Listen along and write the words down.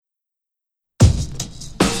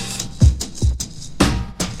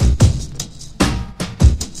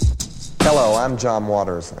Hello, I'm John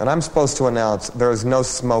Waters, and I'm supposed to announce there is no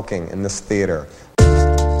smoking in this theater,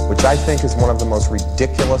 which I think is one of the most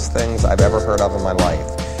ridiculous things I've ever heard of in my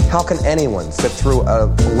life. How can anyone sit through a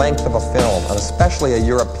length of a film, and especially a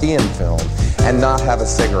European film, and not have a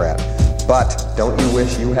cigarette? But don't you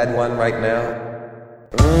wish you had one right now?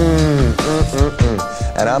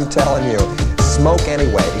 And I'm telling you, smoke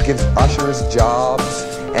anyway. It gives ushers jobs,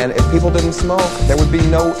 and if people didn't smoke, there would be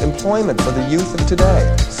no employment for the youth of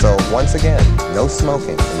today. So once again, no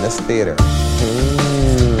smoking in this theater.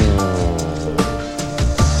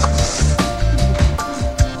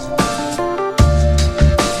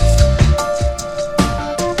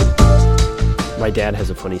 My dad has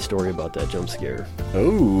a funny story about that jump scare.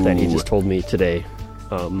 Oh, that he just told me today.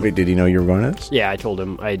 Wait, did he know you were going to this? Yeah, I told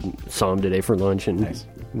him. I saw him today for lunch, and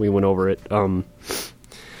we went over it.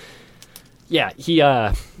 Yeah,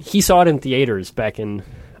 he saw it in theaters back in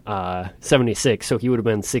 76, so he would have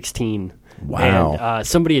been 16. Wow. And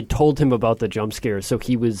somebody had told him about the jump scare, so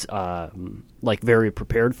he was very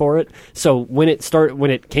prepared for it. So when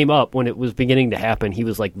it came up, when it was beginning to happen, he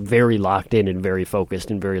was like very locked in and very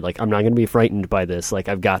focused and very like, I'm not going to be frightened by this. Like,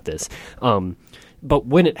 I've got this. But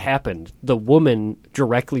when it happened, the woman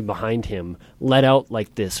directly behind him let out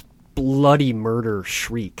like this bloody murder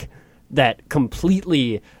shriek that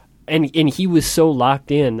completely. And he was so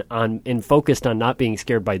locked in on and focused on not being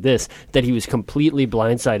scared by this that he was completely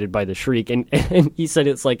blindsided by the shriek. And he said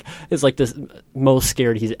it's like this most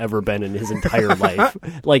scared he's ever been in his entire life.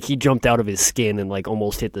 Like, he jumped out of his skin and like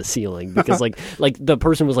almost hit the ceiling because like the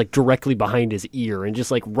person was like directly behind his ear, and just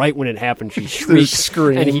like right when it happened, she shrieked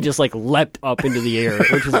and he just like leapt up into the air,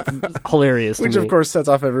 which is hilarious. Which of course sets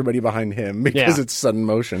off everybody behind him because it's sudden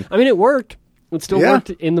motion. I mean, it worked. It still worked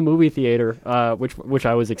in the movie theater, which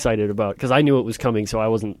I was excited about because I knew it was coming, so I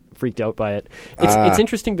wasn't freaked out by it. It's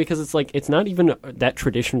interesting because it's like it's not even that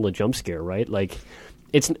traditional a jump scare, right? Like,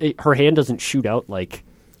 her hand doesn't shoot out like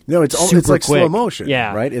it's like quick. Slow motion,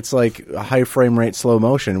 yeah, right? It's like a high frame rate slow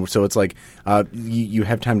motion, so it's like you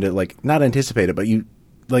have time to like not anticipate it, but you.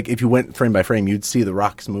 Like, if you went frame by frame, you'd see the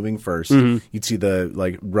rocks moving first. Mm-hmm. You'd see the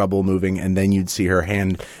like rubble moving, and then you'd see her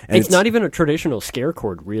hand. And it's not even a traditional scare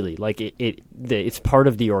chord, really. Like it's part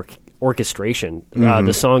of the orchestration. Mm-hmm.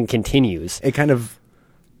 The song continues. It kind of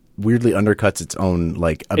weirdly undercuts its own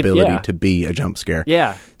like ability to be a jump scare.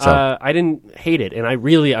 Yeah, so, I didn't hate it, and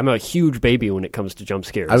I'm a huge baby when it comes to jump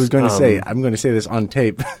scares. I was going to say, I'm going to say this on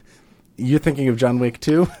tape. You're thinking of John Wick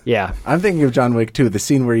 2? Yeah. I'm thinking of John Wick 2, the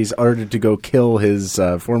scene where he's ordered to go kill his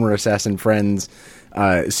former assassin friend's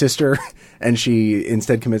sister, and she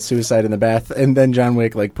instead commits suicide in the bath, and then John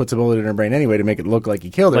Wick like puts a bullet in her brain anyway to make it look like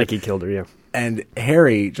he killed her. Like he killed her, yeah. And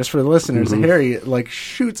Harry, just for the listeners, Harry like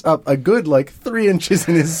shoots up a good like 3 inches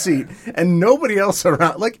in his seat, and nobody else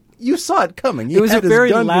around. Like, you saw it coming. It was a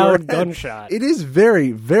very loud gunshot. It is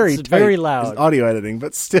very, very tight. Very loud. It's audio editing,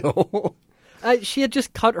 but still. She had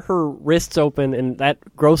just cut her wrists open, and that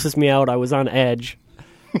grosses me out. I was on edge.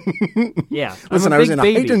 Yeah. Listen, I was in a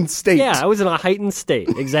heightened state. Yeah, I was in a heightened state.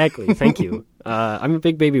 Exactly. Thank you. I'm a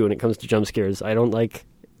big baby when it comes to jump scares. I don't like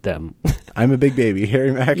them. I'm a big baby.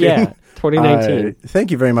 Harry Mack. Yeah, 2019.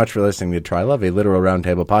 Thank you very much for listening to Trilove, a literal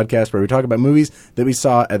roundtable podcast where we talk about movies that we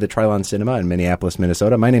saw at the Trilon Cinema in Minneapolis,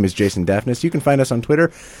 Minnesota. My name is Jason Daphnis. You can find us on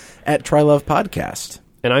Twitter at Trilove Podcast.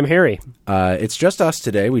 And I'm Harry. It's just us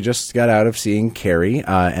today. We just got out of seeing Carrie,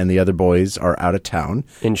 and the other boys are out of town.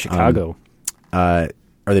 In Chicago. Are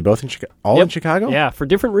they both in Chicago? All in Chicago? Yeah, for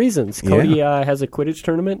different reasons. Cody has a Quidditch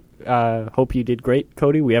tournament. Hope you did great,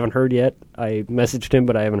 Cody. We haven't heard yet. I messaged him,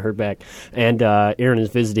 but I haven't heard back. And Aaron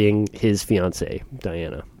is visiting his fiancée,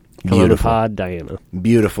 Diana. Come on the pod, Diana.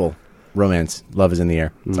 Beautiful. Romance. Love is in the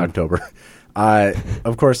air. It's October.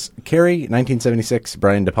 Of course, Carrie, 1976,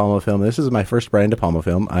 Brian De Palma film. This is my first Brian De Palma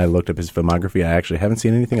film. I looked up his filmography. I actually haven't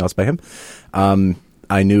seen anything else by him.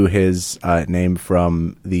 I knew his name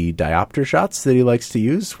from the diopter shots that he likes to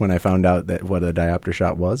use when I found out that what a diopter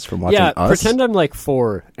shot was from watching Us. Pretend I'm like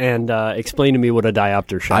 4 and explain to me what a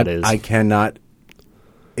diopter shot is. I cannot.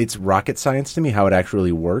 It's rocket science to me how it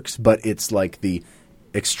actually works, but it's like the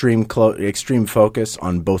extreme focus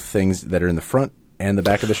on both things that are in the front and the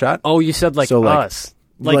back of the shot. Oh, you said like Us.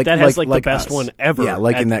 Like that has like the best Us. one ever. Yeah,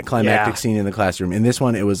 like in that climactic scene in the classroom. In this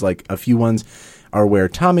one, it was like a few ones are where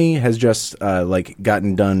Tommy has just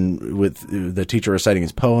gotten done with the teacher reciting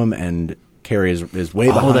his poem, and Carrie is way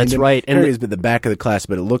behind him. Oh, that's right. Carrie is at the back of the class,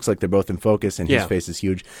 but it looks like they're both in focus, and his face is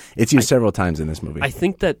huge. It's used several times in this movie. I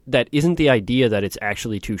think that isn't the idea that it's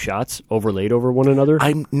actually 2 shots overlaid over one another.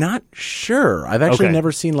 I'm not sure. I've actually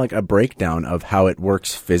never seen like a breakdown of how it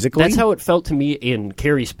works physically. That's how it felt to me in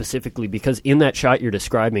Carrie specifically, because in that shot you're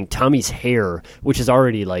describing, Tommy's hair, which is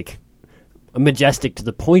already like majestic to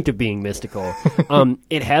the point of being mystical.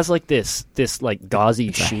 It has like this like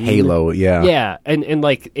gauzy sheen, halo, yeah, and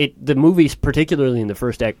like the movie, particularly in the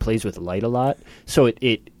first act, plays with light a lot, so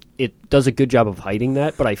it does a good job of hiding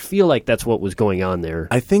that. But I feel like that's what was going on there.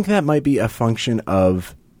 I think that might be a function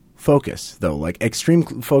of focus, though, like extreme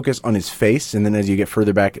focus on his face, and then as you get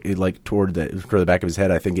further back, like toward the back of his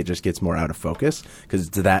head, I think it just gets more out of focus because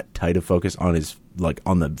it's that tight of focus on his, like,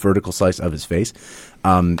 on the vertical slice of his face.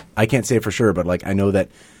 I can't say for sure, but like I know that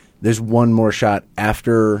there's one more shot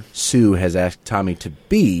after Sue has asked Tommy to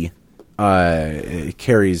be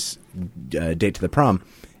Carrie's date to the prom.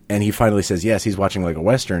 And he finally says yes. He's watching like a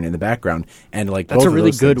Western in the background, and like that's both a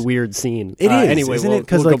really good things, weird scene. It is, anyway, isn't it?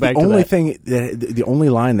 Because we'll like go back the only to that. thing, the only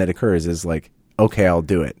line that occurs is like, "Okay, I'll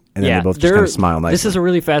do it," and then they both just kind of smile nicely. This is a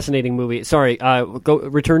really fascinating movie. Sorry,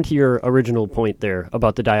 return to your original point there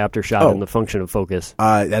about the diopter shot and the function of focus.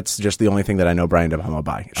 That's just the only thing that I know Brian De Palma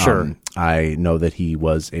by. Sure, I know that he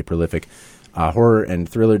was a prolific horror and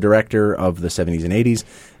thriller director of the 70s and 80s,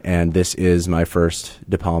 and this is my first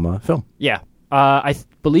De Palma film. Yeah. I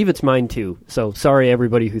believe it's mine too. So sorry,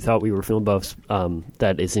 everybody who thought we were film buffs.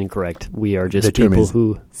 That is incorrect. We are just people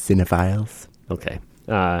who cinephiles. Okay,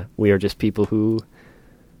 we are just people who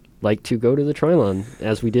like to go to the Trilon,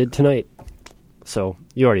 as we did tonight. So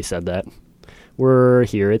you already said that. We're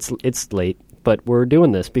here. It's late, but we're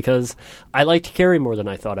doing this because I liked Carrie more than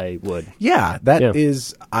I thought I would. Yeah, that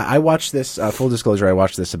is. I watched this. Full disclosure, I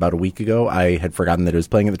watched this about a week ago. I had forgotten that it was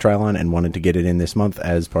playing at the Trilon and wanted to get it in this month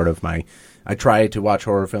as part of my. I try to watch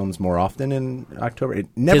horror films more often in October. It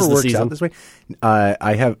never works out this way.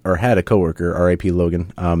 I had a coworker, R.I.P.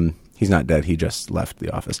 Logan. He's not dead. He just left the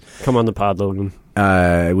office. Come on the pod, Logan.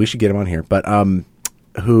 We should get him on here. But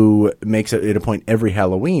who makes it a point every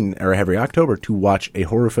Halloween or every October to watch a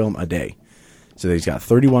horror film a day. So he's got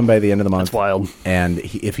 31 by the end of the month. That's wild. And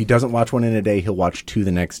if he doesn't watch one in a day, he'll watch 2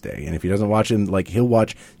 the next day. And if he doesn't watch them, like, he'll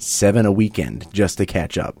watch 7 a weekend just to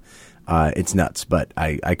catch up. It's nuts, but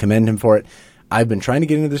I commend him for it. I've been trying to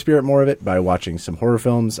get into the spirit more of it by watching some horror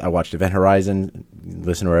films. I watched Event Horizon,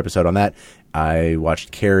 listen to our episode on that. I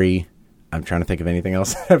watched Carrie. I'm trying to think of anything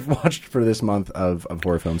else I've watched for this month of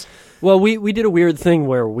horror films. Well, we did a weird thing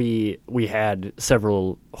where we had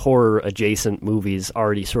several horror-adjacent movies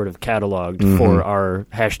already sort of cataloged for our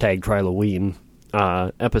hashtag Triloween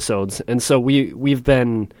episodes. And so we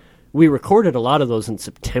recorded a lot of those in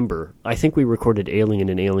September. I think we recorded Alien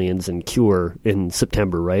and Aliens and Cure in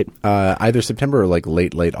September, right? Either September or like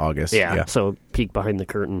late August. Yeah. So peek behind the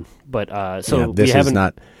curtain. But this is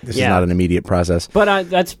not an immediate process. But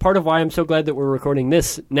that's part of why I'm so glad that we're recording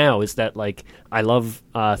this now. Is that like I love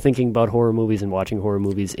thinking about horror movies and watching horror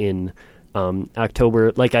movies in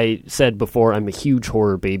October. Like I said before, I'm a huge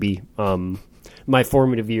horror baby. My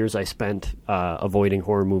formative years I spent avoiding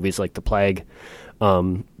horror movies like The Plague.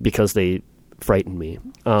 Because they frighten me.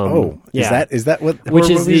 Is that what horror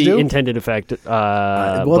which is movies the do? intended effect?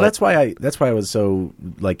 That's why I was so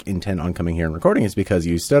like intent on coming here and recording, is because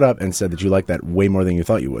you stood up and said that you liked that way more than you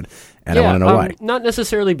thought you would, and I want to know why. Not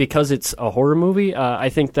necessarily because it's a horror movie. I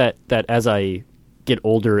think that as I get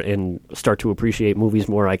older and start to appreciate movies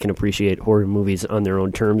more, I can appreciate horror movies on their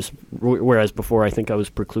own terms. Whereas before, I think I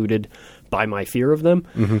was precluded by my fear of them.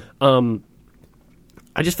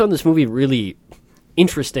 I just found this movie really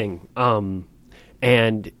interesting,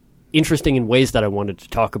 and interesting in ways that I wanted to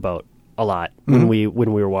talk about a lot when we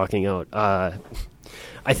were walking out. I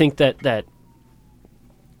think that,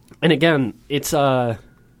 and again, it's a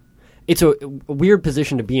weird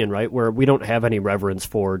position to be in, right? Where we don't have any reverence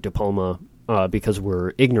for De Palma because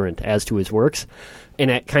we're ignorant as to his works, and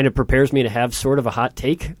it kind of prepares me to have sort of a hot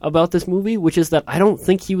take about this movie, which is that I don't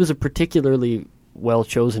think he was a particularly well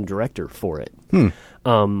chosen director for it.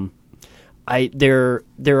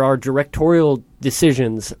 There are directorial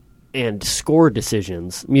decisions and score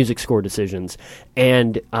decisions, music score decisions,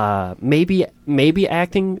 and maybe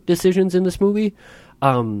acting decisions in this movie,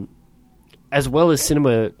 as well as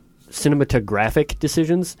cinematographic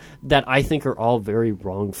decisions that I think are all very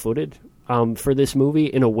wrong-footed for this movie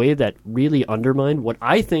in a way that really undermine what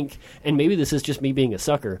I think, and maybe this is just me being a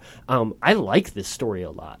sucker, I like this story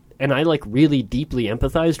a lot. And I really deeply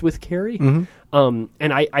empathized with Carrie. And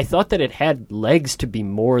I thought that it had legs to be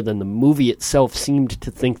more than the movie itself seemed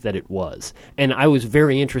to think that it was. And I was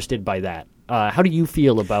very interested by that. How do you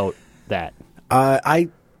feel about that?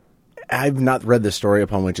 I've not read the story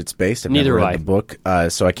upon which it's based. I've never read the book,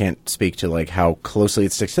 so I can't speak to like how closely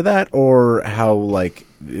it sticks to that or how like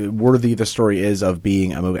worthy the story is of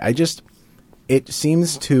being a movie. It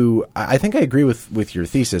seems to. I think I agree with your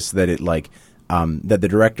thesis that it like. That the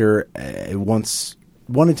director wants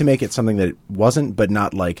wanted to make it something that it wasn't, but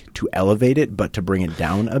not like to elevate it, but to bring it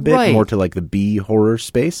down a bit more to like the B horror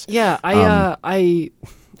space. Yeah, I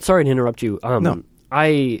sorry to interrupt you. No.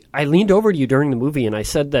 I leaned over to you during the movie and I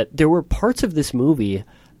said that there were parts of this movie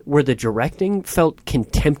where the directing felt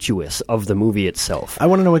contemptuous of the movie itself. I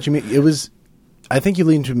want to know what you mean. It was, I think you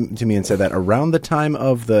leaned to me and said that around the time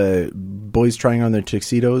of the boys trying on their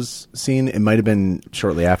tuxedos scene. It might have been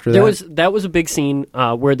shortly after that. That was a big scene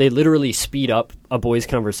where they literally speed up a boy's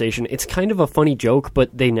conversation. It's kind of a funny joke, but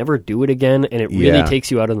they never do it again, and it really takes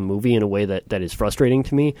you out of the movie in a way that is frustrating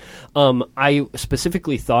to me. I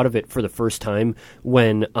specifically thought of it for the first time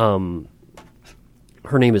when...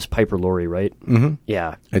 her name is Piper Laurie, right? Mm-hmm.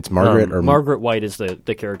 Yeah. It's Margaret. Margaret White is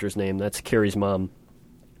the character's name. That's Carrie's mom.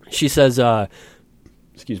 She says,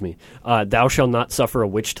 excuse me, thou shalt not suffer a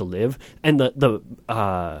witch to live. And the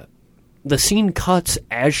scene cuts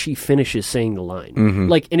as she finishes saying the line.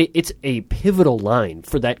 Mm-hmm. And it's a pivotal line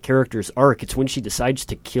for that character's arc. It's when she decides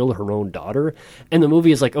to kill her own daughter. And the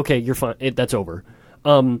movie is like, okay, you're fine. That's over.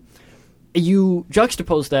 You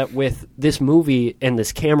juxtapose that with this movie and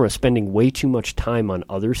this camera spending way too much time on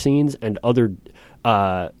other scenes and other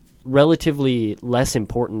relatively less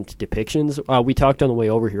important depictions. We talked on the way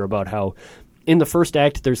over here about how in the first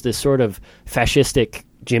act there's this sort of fascistic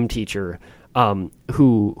gym teacher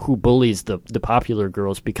who bullies the popular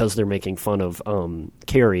girls because they're making fun of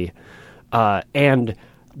Carrie. And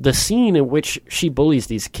the scene in which she bullies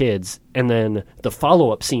these kids and then the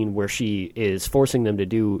follow-up scene where she is forcing them to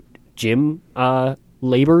do gym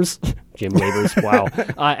labors. Gym labors, wow.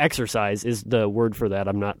 Exercise is the word for that.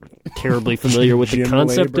 I'm not terribly familiar with the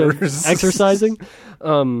concept of exercising.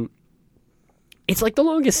 It's like the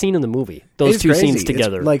longest scene in the movie, those two crazy. Scenes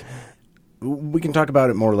together. It's like, we can talk about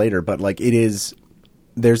it more later, but like it is...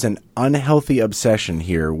 There's an unhealthy obsession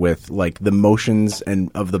here with like the motions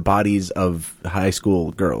and of the bodies of high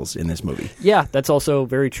school girls in this movie. Yeah, that's also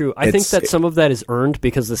very true. I think that some of that is earned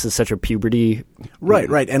because this is such a puberty.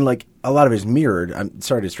 Right. And like a lot of it is mirrored. I'm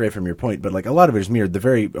sorry to stray from your point, but like a lot of it is mirrored. The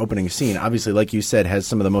very opening scene, obviously, like you said, has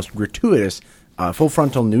some of the most gratuitous full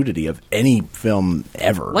frontal nudity of any film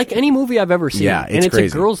ever. Like any movie I've ever seen. Yeah, it's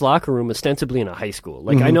crazy. a girls' locker room, ostensibly in a high school.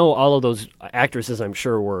 Like, I know all of those actresses, I'm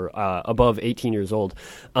sure, were above 18 years old.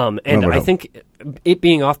 And I think it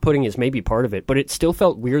being off-putting is maybe part of it, but it still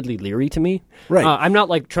felt weirdly leery to me. Right. I'm not,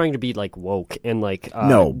 like, trying to be, like, woke and, like,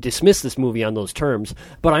 dismiss this movie on those terms,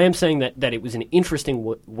 but I am saying that it was an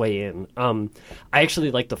interesting way in. I actually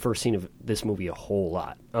like the first scene of this movie a whole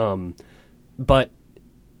lot. But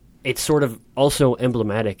it's sort of also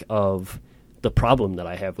emblematic of the problem that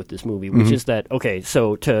I have with this movie, which is that, okay,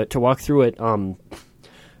 so to walk through it,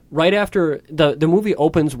 right after the movie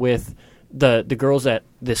opens with the girls at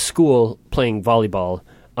this school playing volleyball,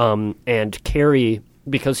 and Carrie,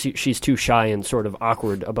 because she's too shy and sort of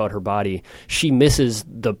awkward about her body, she misses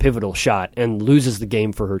the pivotal shot and loses the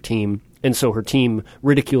game for her team, and so her team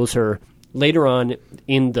ridicules her. Later on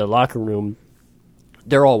in the locker room,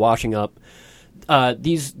 they're all washing up.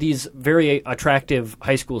 These very attractive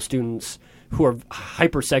high school students who are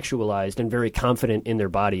hypersexualized and very confident in their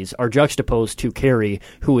bodies are juxtaposed to Carrie,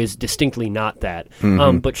 who is distinctly not that.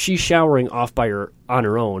 But she's showering off on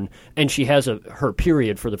her own, and she has her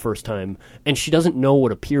period for the first time, and she doesn't know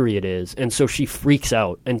what a period is, and so she freaks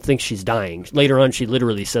out and thinks she's dying. Later on, she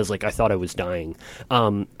literally says, like, I thought I was dying.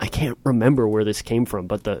 I can't remember where this came from,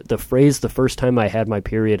 but the phrase, the first time I had my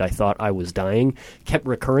period, I thought I was dying, kept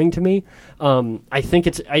recurring to me. I think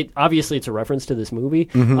obviously it's a reference to this movie.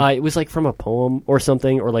 It was like from a poem or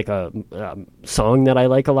something, or like a song that I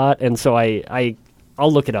like a lot, and so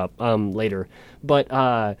I'll look it up later.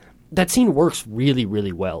 But that scene works really,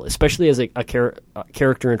 really well, especially as a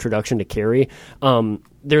character introduction to Carrie.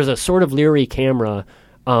 There's a sort of leery camera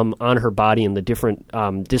on her body and the different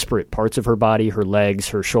disparate parts of her body, her legs,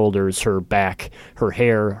 her shoulders, her back, her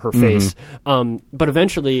hair, her face. But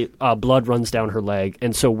eventually blood runs down her leg,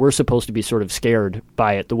 and so we're supposed to be sort of scared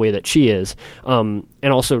by it the way that she is. And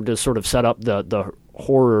also to sort of set up the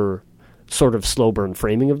horror sort of slow burn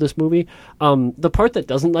framing of this movie. The part that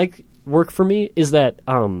doesn't work for me is that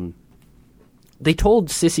they told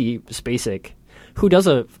Sissy Spacek, who does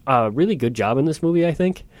a really good job in this movie, I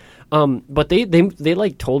think, but they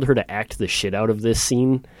like told her to act the shit out of this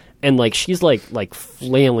scene, and like she's like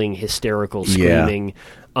flailing, hysterical, screaming,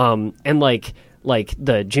 and like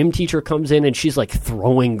the gym teacher comes in and she's like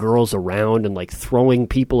throwing girls around and like throwing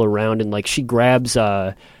people around, and like she grabs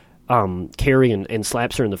Carrie and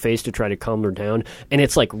slaps her in the face to try to calm her down, and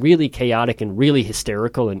it's like really chaotic and really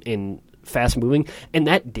hysterical and fast moving, and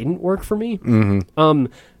that didn't work for me.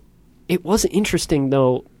 It was interesting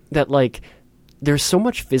though that like there's so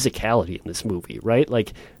much physicality in this movie, right?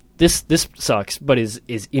 Like this sucks, but is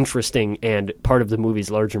interesting and part of the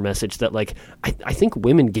movie's larger message that like I think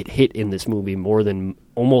women get hit in this movie more than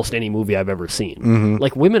almost any movie I've ever seen.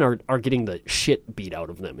 Like women are getting the shit beat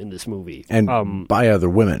out of them in this movie, and by other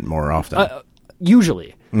women more often.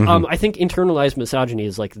 Usually, I think internalized misogyny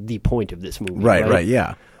is like the point of this movie. Right,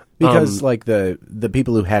 yeah. Because like the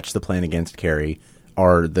people who hatch the plan against Carrie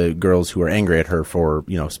are the girls who are angry at her for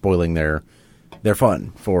spoiling their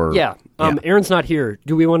fun for Aaron's not here.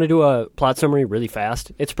 Do we want to do a plot summary really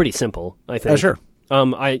fast? It's pretty simple, I think. Sure.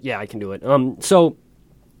 I can do it. So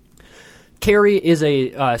Carrie is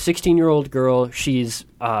a 16-year-old girl. She's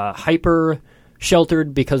hyper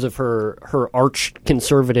sheltered because of her arch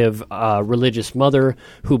conservative religious mother,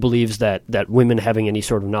 who believes that women having any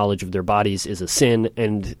sort of knowledge of their bodies is a sin,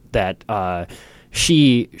 and that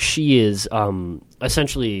she is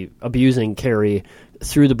essentially abusing Carrie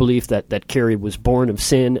through the belief that Carrie was born of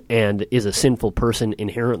sin and is a sinful person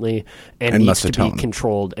inherently and needs to be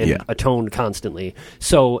controlled and atoned constantly.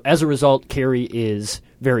 So as a result, Carrie is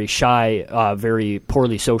very shy, very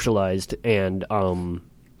poorly socialized, and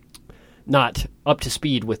not up to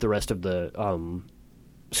speed with the rest of the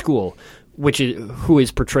school, who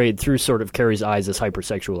is portrayed through sort of Carrie's eyes as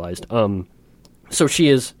hypersexualized. So she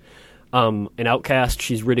is an outcast.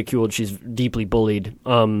 She's ridiculed. She's deeply bullied.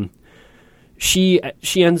 She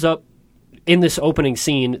ends up in this opening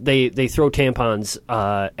scene. They throw tampons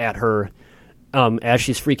at her as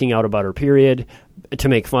she's freaking out about her period to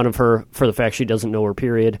make fun of her for the fact she doesn't know her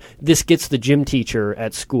period. This gets the gym teacher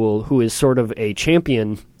at school, who is sort of a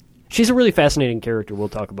champion. She's a really fascinating character. We'll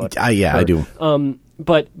talk about. Her. I do.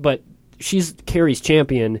 But she's Carrie's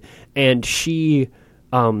champion, and she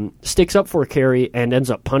sticks up for Carrie and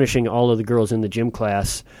ends up punishing all of the girls in the gym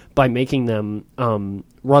class by making them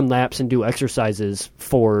run laps and do exercises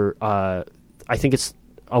for I think it's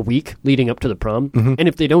a week leading up to the prom. And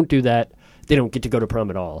if they don't do that, they don't get to go to prom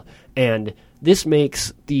at all. And this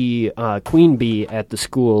makes the queen bee at the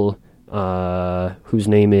school, whose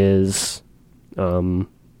name is,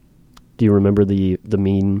 do you remember the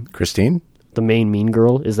mean Christine? The main mean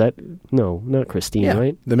girl? Is that no, not Christine,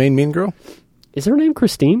 right? The main mean girl. Is her name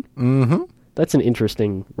Christine? Mm-hmm. That's an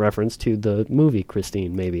interesting reference to the movie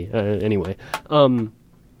Christine, maybe. Anyway,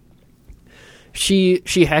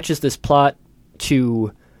 she hatches this plot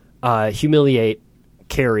to humiliate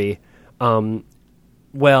Carrie.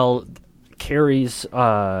 Carrie's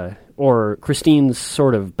or Christine's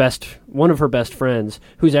sort of one of her best friends,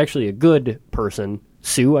 who's actually a good person,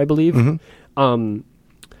 Sue, I believe.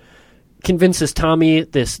 Convinces Tommy,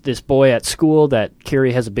 this boy at school that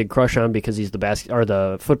Carrie has a big crush on because he's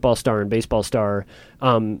the football star and baseball star,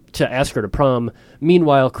 to ask her to prom.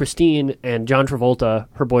 Meanwhile, Christine and John Travolta,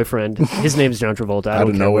 her boyfriend, his name is John Travolta. I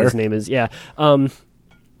don't know what his name is. Yeah,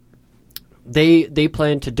 they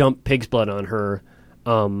plan to dump pig's blood on her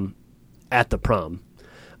at the prom.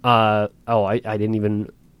 I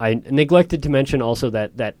neglected to mention also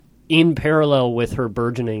that in parallel with her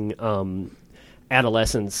burgeoning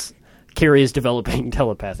adolescence, Carrie is developing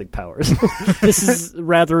telepathic powers. This is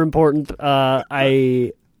rather important.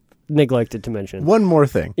 I neglected to mention one more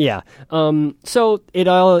thing. Yeah. So it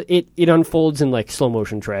unfolds in like slow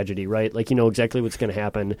motion tragedy, right? Like you know exactly what's going to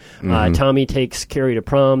happen. Tommy takes Carrie to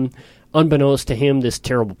prom. Unbeknownst to him, this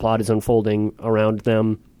terrible plot is unfolding around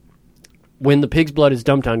them. When the pig's blood is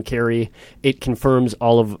dumped on Carrie, it confirms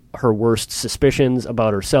all of her worst suspicions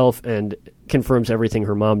about herself and confirms everything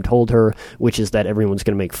her mom told her, which is that everyone's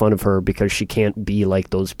going to make fun of her because she can't be like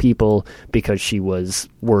those people because she was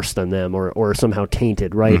worse than them or somehow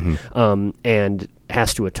tainted, right? And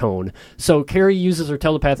has to atone. So Carrie uses her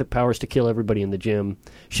telepathic powers to kill everybody in the gym.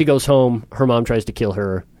 She goes home. Her mom tries to kill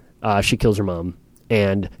her. She kills her mom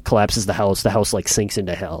and collapses the house. The house like sinks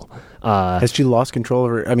into hell. Has she lost control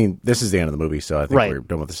over? I mean, this is the end of the movie, so I think we're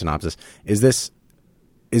done with the synopsis. Is this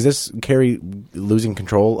Carrie losing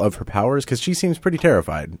control of her powers? Because she seems pretty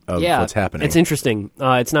terrified of what's happening. It's interesting.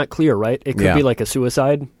 It's not clear, right? It could be like a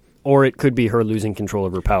suicide, or it could be her losing control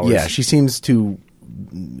of her powers. Yeah, she seems to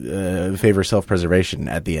favor self-preservation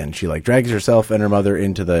at the end. She like drags herself and her mother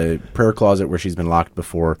into the prayer closet where she's been locked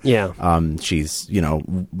before. Yeah. She's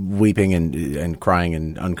weeping and crying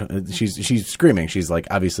and she's screaming. She's like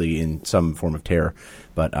obviously in some form of terror,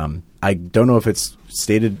 but I don't know if it's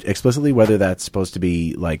stated explicitly whether that's supposed to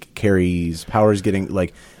be like Carrie's powers getting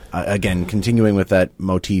like again continuing with that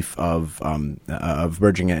motif of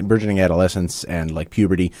burgeoning adolescence and like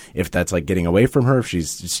puberty. If that's like getting away from her, if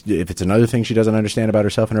it's another thing she doesn't understand about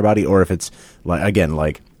herself and her body, or if it's like again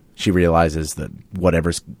like she realizes that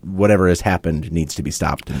whatever has happened needs to be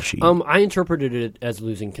stopped, and she. I interpreted it as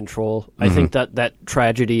losing control. I think that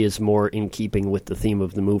tragedy is more in keeping with the theme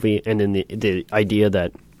of the movie, and in the idea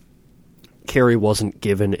that Carrie wasn't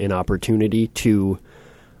given an opportunity to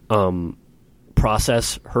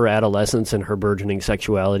process her adolescence and her burgeoning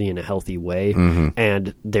sexuality in a healthy way,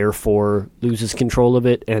 and therefore loses control of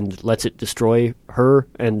it and lets it destroy her,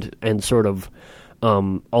 and sort of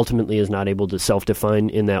ultimately is not able to self-define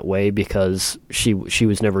in that way because she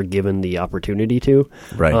was never given the opportunity to.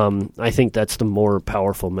 Right. I think that's the more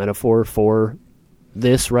powerful metaphor for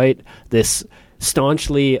this, right? This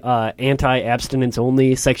staunchly anti-abstinence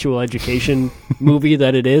only sexual education movie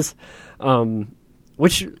that it is.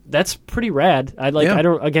 Which that's pretty rad. I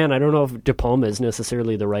don't know if De Palma is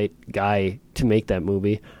necessarily the right guy to make that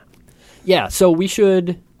movie. Yeah, so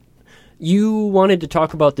you wanted to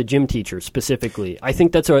talk about the gym teacher specifically. I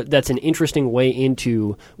think that's an interesting way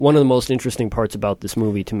into one of the most interesting parts about this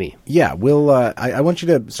movie to me. Yeah, I want you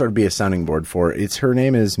to sort of be a sounding board for it. Her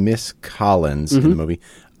name is Miss Collins in the movie,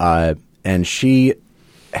 and she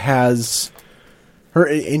has. Her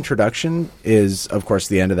introduction is, of course, at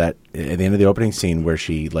the end of the opening scene where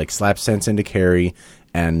she like slaps sense into Carrie,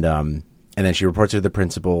 and then she reports it to the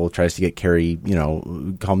principal, tries to get Carrie,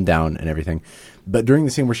 calmed down and everything. But during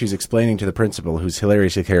the scene where she's explaining to the principal, who's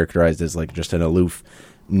hilariously characterized as like just an aloof,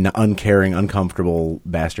 uncaring, uncomfortable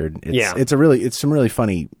bastard, it's some really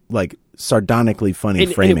funny, like sardonically funny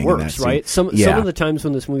framing. And it works, in that scene. Right? Some of the times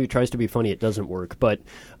when this movie tries to be funny, it doesn't work. But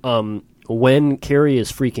when Carrie is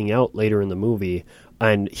freaking out later in the movie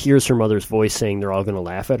and hears her mother's voice saying they're all going to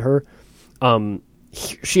laugh at her,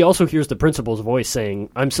 she also hears the principal's voice saying,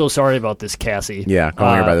 "I'm so sorry about this, Cassie." Yeah,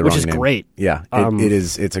 calling her by the wrong name. Which is great. Yeah,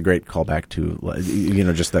 it's a great callback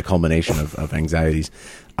to just the culmination of anxieties.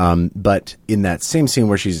 But in that same scene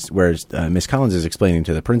where Miss Collins is explaining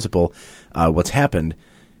to the principal what's happened,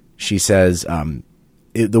 she says, I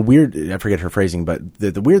forget her phrasing, but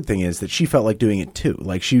the weird thing is that she felt like doing it too.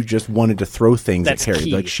 Like she just wanted to throw things at Carrie.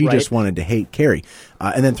 Key, like she just wanted to hate Carrie.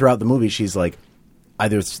 And then throughout the movie, she's like,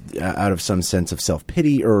 either out of some sense of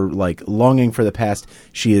self-pity or like longing for the past,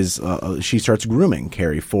 she starts grooming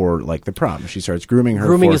Carrie for like the prom. She starts grooming her.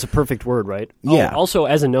 Grooming is a perfect word, right? Yeah. Also,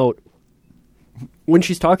 as a note, when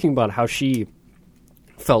she's talking about how she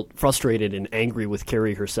felt frustrated and angry with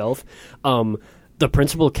Carrie herself, the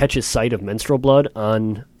principal catches sight of menstrual blood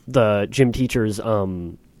on the gym teacher's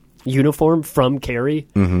uniform from Carrie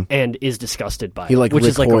and is disgusted by it. Which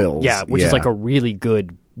recoils. Is like a really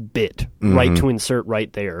good bit, right, to insert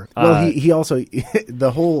right there. Well, he also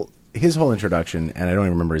his whole introduction, and I don't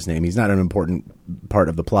even remember his name. He's not an important part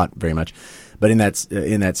of the plot very much, but in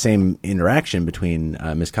that same interaction between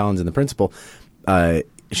Miss Collins and the principal,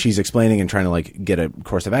 she's explaining and trying to like get a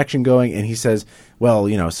course of action going, and he says, "Well,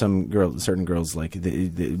 certain girls like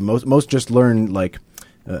most just learn like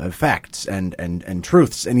facts and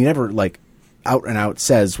truths," and he never like out and out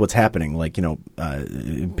says what's happening, like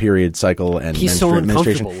period cycle and he's so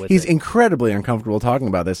menstruation. With he's it. Incredibly uncomfortable talking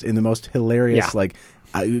about this in the most hilarious, like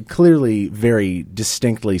clearly very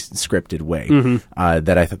distinctly scripted way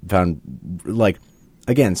that I found like.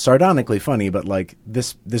 Again, sardonically funny, but like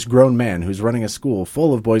this grown man who's running a school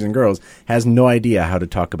full of boys and girls has no idea how to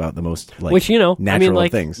talk about the most like natural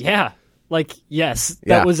things. Yeah, like yes,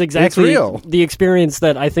 that was exactly the experience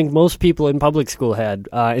that I think most people in public school had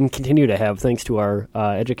and continue to have thanks to our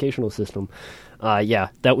educational system.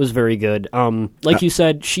 That was very good. Like you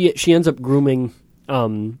said, she ends up grooming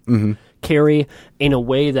Carrie in a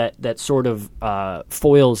way that sort of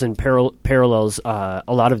foils and parallels a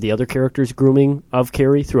lot of the other characters' grooming of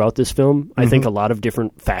Carrie throughout this film. I think a lot of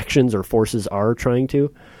different factions or forces are trying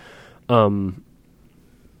to.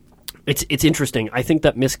 It's interesting. I think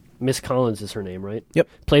that Miss Collins is her name, right? Yep.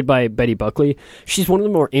 Played by Betty Buckley. She's one of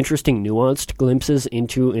the more interesting, nuanced glimpses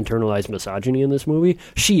into internalized misogyny in this movie.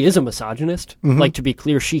 She is a misogynist. Like, to be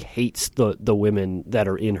clear, she hates the women that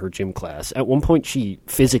are in her gym class. At one point, she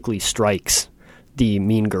physically strikes the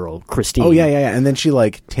mean girl, Christine. Oh, yeah. And then she,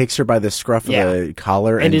 like, takes her by the scruff of the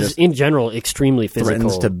collar. And is, in general, extremely physical.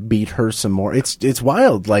 Threatens to beat her some more. It's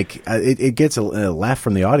wild. Like, it gets a laugh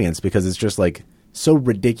from the audience because it's just, like, so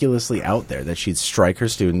ridiculously out there that she'd strike her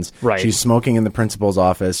students. Right. She's smoking in the principal's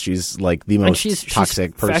office. She's like the most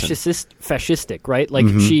toxic person. Fascistic, right? Like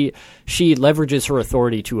she leverages her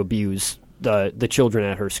authority to abuse the children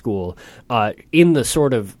at her school in the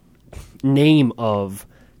sort of name of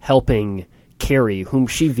helping Carrie, whom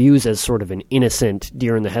she views as sort of an innocent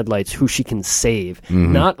deer in the headlights who she can save.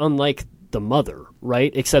 Not unlike the mother,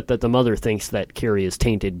 right? Except that the mother thinks that Carrie is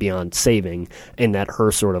tainted beyond saving, and that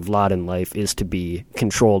her sort of lot in life is to be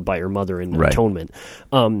controlled by her mother in atonement.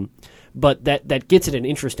 But that gets at an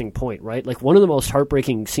interesting point, right? Like, one of the most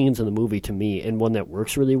heartbreaking scenes in the movie to me, and one that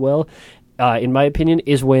works really well, in my opinion,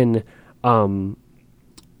 is when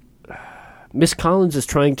Miss Collins is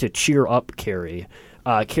trying to cheer up Carrie.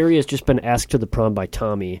 Carrie has just been asked to the prom by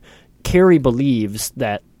Tommy. Carrie believes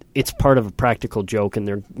that it's part of a practical joke and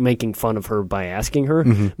they're making fun of her by asking her.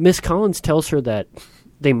 Miss Collins tells her that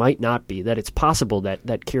they might not be, that it's possible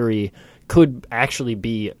that Carrie could actually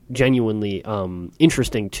be genuinely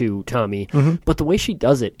interesting to Tommy. But the way she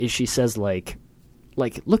does it is she says, like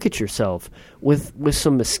look at yourself with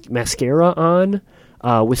some mascara on,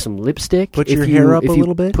 with some lipstick. Put your hair up a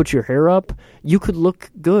little bit. Put your hair up. You could look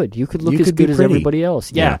good. You could look as good as everybody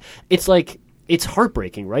else. Yeah. It's like, it's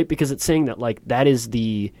heartbreaking, right? Because it's saying that, like, that is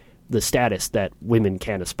the status that women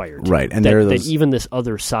can aspire to. Right. And that even this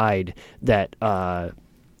other side that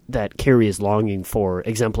that Carrie is longing for,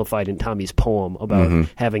 exemplified in Tommy's poem about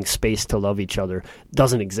having space to love each other,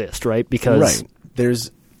 doesn't exist, right? Because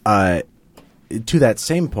there's to that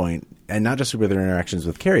same point, and not just with her interactions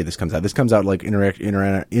with Carrie, this comes out like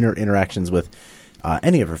interactions with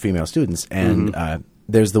any of her female students. And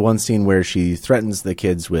there's the one scene where she threatens the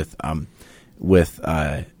kids with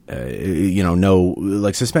no,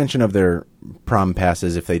 like, suspension of their prom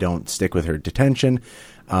passes if they don't stick with her detention.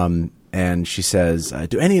 And she says, are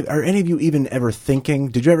any of you even ever thinking?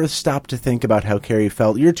 Did you ever stop to think about how Carrie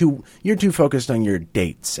felt? You're too focused on your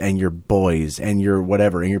dates and your boys and your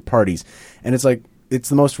whatever and your parties. And it's like, it's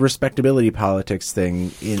the most respectability politics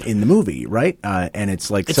thing in the movie, right? And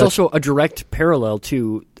it's like, it's also a direct parallel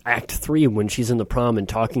to Act 3 when she's in the prom and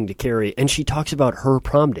talking to Carrie, and she talks about her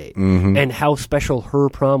prom date and how special her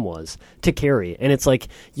prom was to Carrie. And it's like,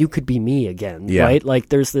 you could be me again, right? Like,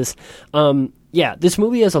 there's this, this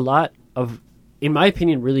movie has a lot of, in my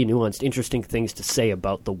opinion, really nuanced, interesting things to say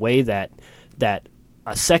about the way that a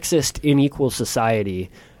sexist, unequal society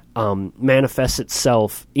manifests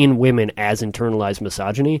itself in women as internalized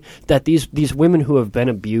misogyny, that these women who have been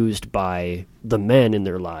abused by the men in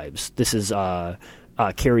their lives, this is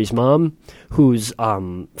Carrie's mom, whose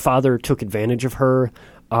father took advantage of her,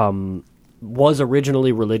 was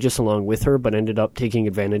originally religious along with her, but ended up taking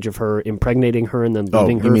advantage of her, impregnating her, and then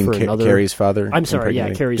leaving her for another. Carrie's father? I'm sorry,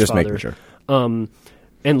 Carrie's just father. Just making sure.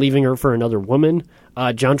 And leaving her for another woman.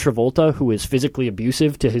 John Travolta, who is physically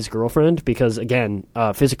abusive to his girlfriend, because, again,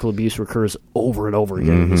 physical abuse recurs over and over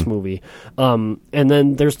again in this movie. And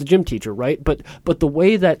then there's the gym teacher, right? But the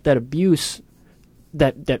way that abuse,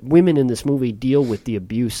 that women in this movie deal with the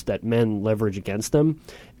abuse that men leverage against them,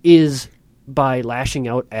 is by lashing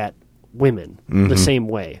out at women the same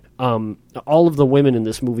way. All of the women in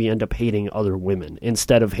this movie end up hating other women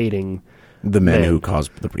instead of hating the men who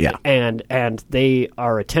caused the and they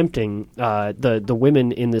are attempting, the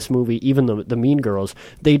women in this movie, even the mean girls,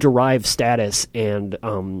 they derive status and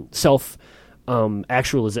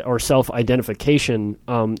self-actualization or self-identification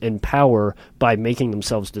and power by making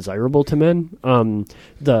themselves desirable to men.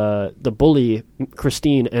 The bully,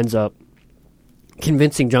 Christine, ends up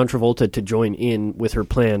convincing John Travolta to join in with her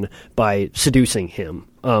plan by seducing him.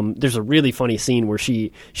 There's a really funny scene where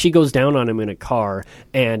she goes down on him in a car,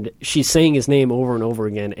 and she's saying his name over and over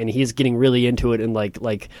again, and he's getting really into it and like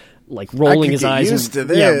rolling his eyes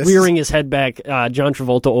and rearing his head back. John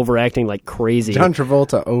Travolta overacting like crazy. John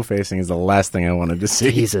Travolta O-facing is the last thing I wanted to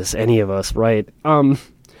see. Jesus, any of us, right? And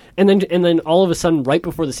then all of a sudden, right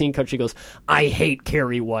before the scene cut, she goes, "I hate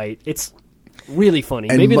Carrie White." It's really funny.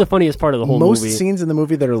 And maybe the funniest part of the whole movie. Most scenes in the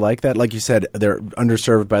movie that are like that, like you said, they're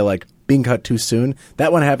underserved by, like, being cut too soon.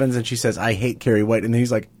 That one happens and she says, "I hate Carrie White," and then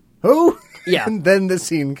he's like, "Who?" Yeah. And then the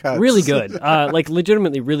scene cuts. Really good. Like,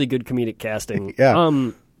 legitimately really good comedic casting.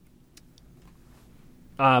 Yeah.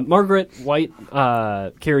 Margaret White,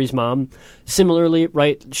 Carrie's mom, similarly,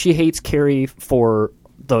 right, she hates Carrie for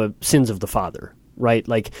the sins of the father, right?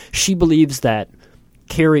 Like, she believes that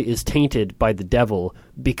Carrie is tainted by the devil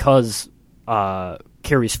because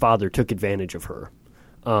Carrie's father took advantage of her,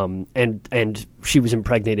 and she was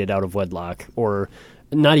impregnated out of wedlock, or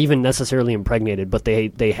not even necessarily impregnated, but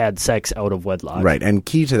they had sex out of wedlock. Right, and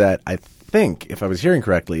key to that, I think, if I was hearing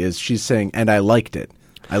correctly, is she's saying, "And I liked it."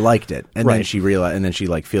 And then she realized, and then she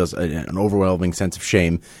feels an overwhelming sense of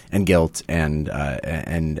shame and guilt and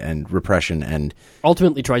repression, and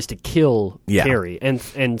ultimately tries to kill Carrie, and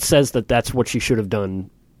says that that's what she should have done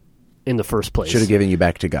in the first place. Should have given you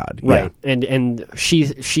back to God. Right. Yeah. And she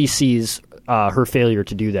sees her failure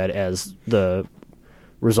to do that as the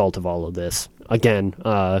result of all of this. Again,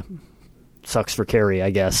 sucks for Carrie, I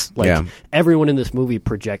guess. Like everyone in this movie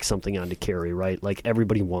projects something onto Carrie, right? Like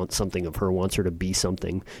everybody wants something of her, wants her to be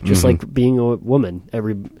something, just like being a woman.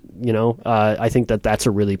 I think that's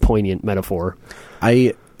a really poignant metaphor.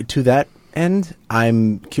 To that end,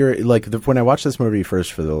 I'm curious. Like when I watched this movie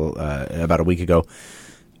first for about a week ago,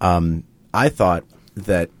 I thought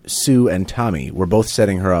that Sue and Tommy were both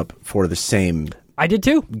setting her up for the same. I did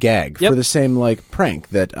too. Gag for the same like prank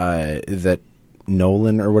that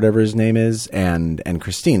Nolan or whatever his name is and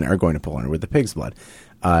Christine are going to pull on her with the pig's blood.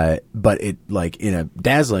 But it like in a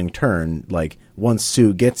dazzling turn, like once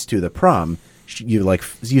Sue gets to the prom,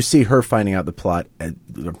 you see her finding out the plot,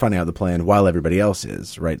 finding out the plan while everybody else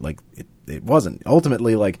is, right? Like it wasn't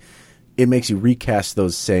ultimately like it makes you recast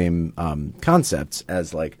those same concepts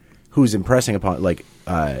as like who's impressing upon like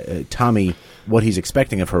Tommy, what he's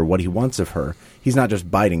expecting of her, what he wants of her. He's not just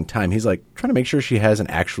biding time. He's like trying to make sure she has an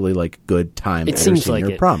actually like good time at her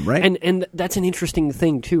senior prom, right? And that's an interesting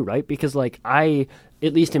thing too, right? Because like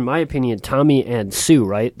at least in my opinion, Tommy and Sue,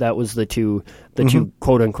 right? That was the two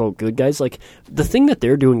quote unquote good guys. Like the thing that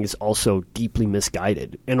they're doing is also deeply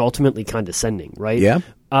misguided and ultimately condescending, right? Yeah.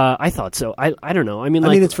 I thought so. I don't know. I mean,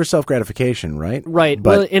 it's for self-gratification, right? Right.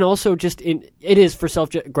 But, well, and also it is for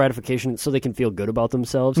self-gratification so they can feel good about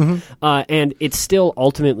themselves. And it still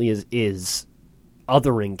ultimately is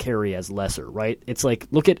othering Carrie as lesser, right? It's like,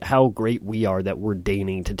 look at how great we are that we're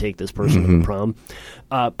deigning to take this person to the prom.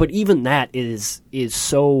 But even that is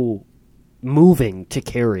so moving to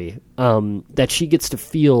Carrie that she gets to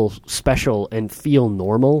feel special and feel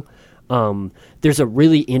normal. There's a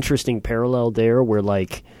really interesting parallel there where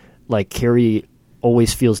like Carrie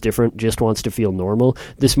always feels different, just wants to feel normal.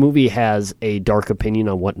 This movie has a dark opinion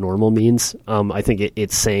on what normal means. I think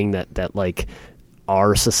it's saying that like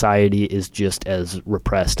our society is just as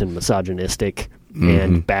repressed and misogynistic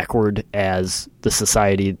and backward as the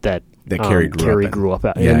society that Carrie grew up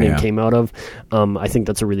in and came out of. I think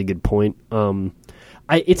that's a really good point.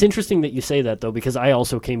 It's interesting that you say that, though, because I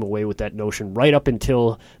also came away with that notion right up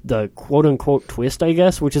until the quote-unquote twist, I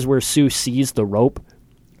guess, which is where Sue sees the rope.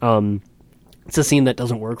 It's a scene that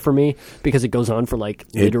doesn't work for me because it goes on for,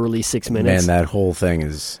 literally 6 minutes. Man, that whole thing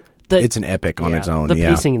is... it's an epic on its own. The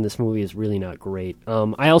pacing in this movie is really not great.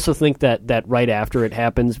 I also think that right after it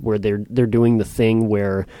happens, where they're doing the thing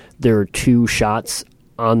where there are two shots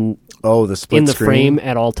on... the split in the screen frame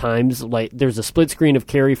at all times. Like there's a split screen of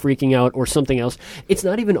Carrie freaking out or something else. It's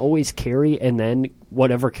not even always Carrie and then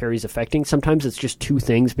whatever Carrie's affecting. Sometimes it's just two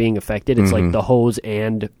things being affected. It's like the hose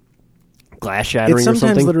and glass shattering or something. It's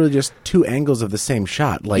sometimes literally just two angles of the same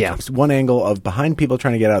shot. Like one angle of behind people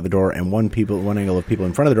trying to get out the door and one angle of people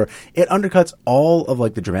in front of the door. It undercuts all of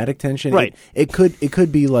like the dramatic tension. Right. It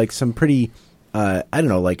could be like some pretty I don't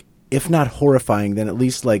know, like if not horrifying, then at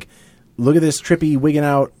least like look at this trippy wigging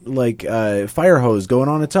out like fire hose going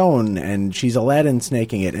on its own, and she's Aladdin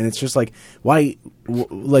snaking it, and it's just like why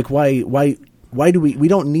do we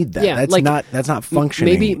don't need that? Yeah, that's not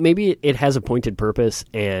functioning. Maybe it has a pointed purpose,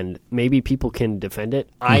 and maybe people can defend it.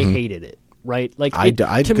 I hated it. Right? Like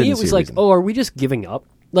to me, it was like, oh, are we just giving up?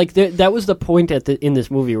 Like that was the point in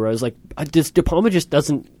this movie where I was like, De Palma just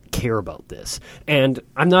doesn't care about this, and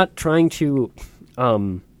I'm not trying to.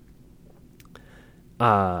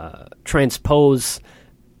 Transpose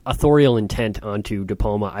authorial intent onto De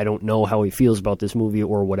Palma. I don't know how he feels about this movie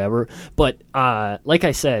or whatever, but like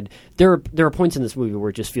I said, there are points in this movie where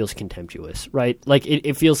it just feels contemptuous, right? Like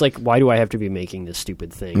it feels like, why do I have to be making this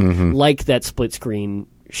stupid thing? Like that split screen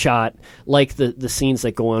shot, like the scenes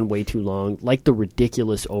that go on way too long, like the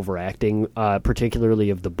ridiculous overacting, particularly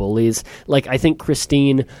of the bullies. Like I think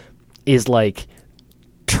Christine is like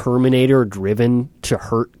Terminator driven to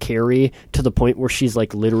hurt Carrie to the point where she's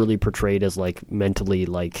like literally portrayed as like mentally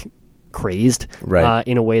like crazed, right?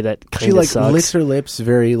 In a way that kind of sucks. She licks her lips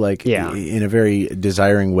very like in a very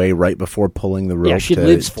desiring way right before pulling the rope. Yeah, she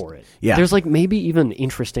lives for it. Yeah, there's like maybe even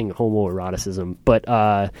interesting homoeroticism, but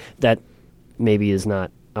that maybe is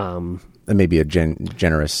not. Maybe a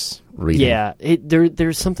generous reading. Yeah,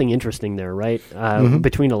 there's something interesting there, right?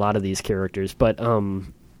 Between a lot of these characters, but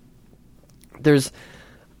there's.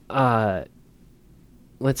 There's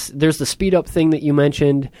the speed up thing that you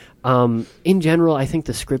mentioned. In general, I think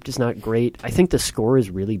the script is not great. I think the score is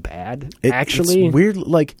really bad. Actually, it's weird.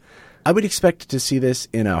 Like, I would expect to see this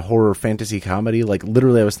in a horror fantasy comedy. Like,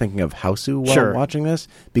 literally, I was thinking of Hausu while watching this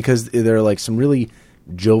because there are like some really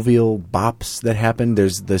jovial bops that happen.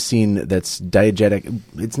 There's the scene that's diegetic.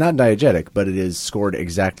 It's not diegetic, but it is scored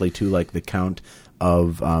exactly to like the count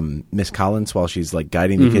of Miss Collins while she's like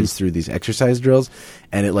guiding the kids through these exercise drills,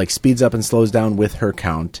 and it like speeds up and slows down with her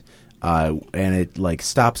count. and it like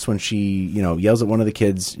stops when she yells at one of the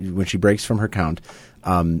kids when she breaks from her count.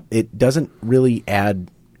 It doesn't really add.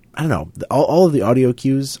 I don't know. All of the audio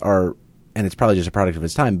cues are, and it's probably just a product of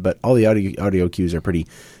its time, but all the audio cues are pretty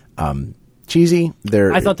cheesy.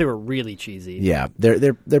 I thought they were really cheesy. Yeah,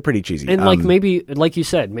 they're pretty cheesy. And like maybe, like you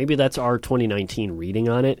said, maybe that's our 2019 reading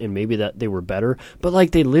on it, and maybe that they were better. But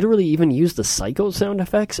like they literally even used the Psycho sound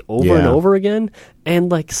effects over and over again,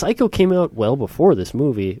 and like Psycho came out well before this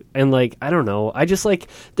movie, and like I don't know, I just like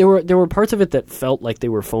there were parts of it that felt like they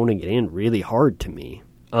were phoning it in really hard to me.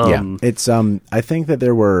 It's I think that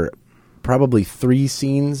there were probably 3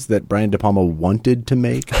 scenes that Brian De Palma wanted to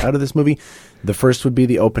make out of this movie. The first would be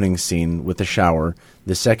the opening scene with the shower.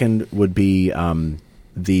 The second would be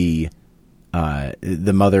the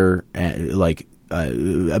mother, not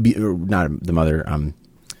the mother,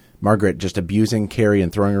 Margaret just abusing Carrie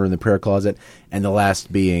and throwing her in the prayer closet, and the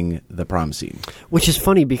last being the prom scene. Which is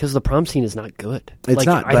funny because the prom scene is not good. It's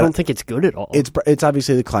not. I don't think it's good at all. It's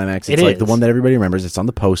obviously the climax. It's like the one that everybody remembers. It's on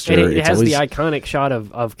the poster. It has the iconic shot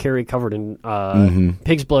of Carrie covered in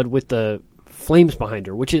pig's blood with the flames behind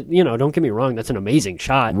her, which is, don't get me wrong, that's an amazing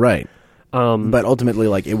shot. Right. But ultimately,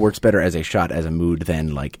 like, it works better as a shot, as a mood,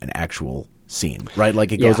 than like an actual scene, right?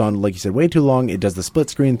 Like it goes on, like you said, way too long. It does the split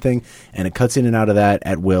screen thing, and it cuts in and out of that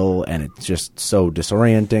at will, and it's just so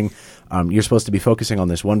disorienting. You're supposed to be focusing on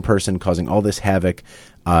this one person causing all this havoc,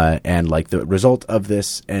 and like the result of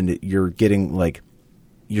this, and you're getting like,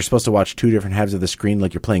 you're supposed to watch 2 different halves of the screen,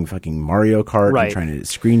 like you're playing fucking Mario Kart and trying to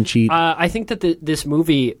screen cheat. I think that this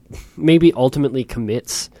movie maybe ultimately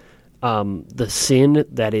commits the sin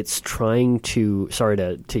that it's trying to, sorry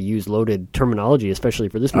to use loaded terminology, especially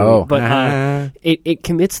for this movie, but it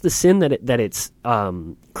commits the sin that it's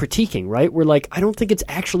critiquing, right? Where like, I don't think it's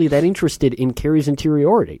actually that interested in Carrie's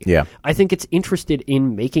interiority. Yeah. I think it's interested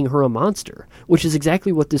in making her a monster, which is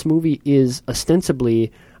exactly what this movie is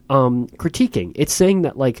ostensibly critiquing. It's saying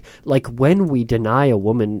that like when we deny a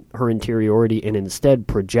woman her interiority and instead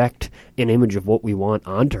project an image of what we want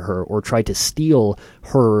onto her, or try to steal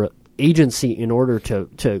her agency in order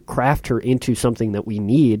to craft her into something that we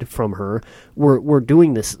need from her, we're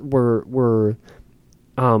doing this, we're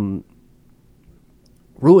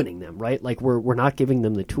ruining them, right? Like we're not giving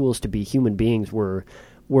them the tools to be human beings. We're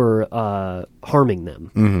harming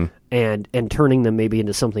them and turning them maybe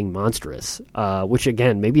into something monstrous, which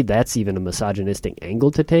again, maybe that's even a misogynistic angle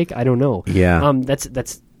to take. I don't know. Yeah.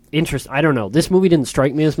 That's interesting. I don't know. This movie didn't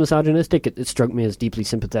strike me as misogynistic. It struck me as deeply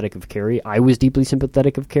sympathetic of Carrie. I was deeply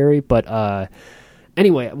sympathetic of Carrie, but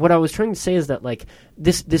anyway, what I was trying to say is that like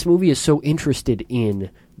this movie is so interested in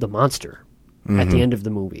the monster at the end of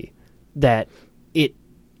the movie that it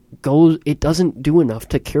doesn't do enough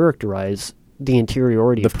to characterize the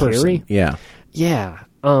interiority of Carrie. Yeah. Yeah.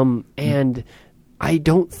 And I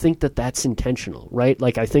don't think that that's intentional, right?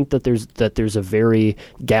 Like, I think that there's a very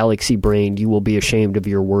galaxy-brained, you will be ashamed of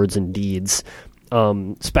your words and deeds,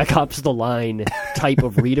 Spec Ops The Line type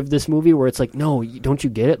of read of this movie, where it's like, no, don't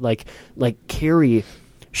you get it? Like Carrie,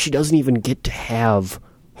 she doesn't even get to have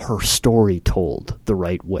her story told the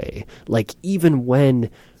right way. Like, even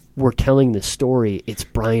when we're telling the story, it's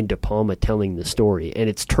Brian De Palma telling the story, and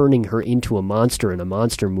it's turning her into a monster in a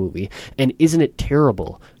monster movie. And isn't it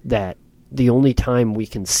terrible that the only time we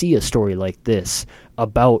can see a story like this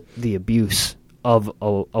about the abuse of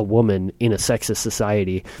a woman in a sexist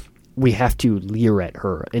society, we have to leer at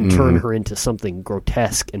her and turn her into something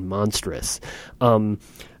grotesque and monstrous?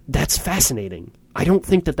 That's fascinating. I don't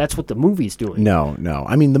think that that's what the movie's doing. No.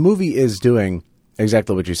 I mean, the movie is doing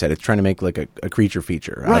exactly what you said. It's trying to make like a creature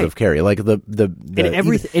feature out of Carrie. Like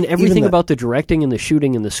everything about the directing and the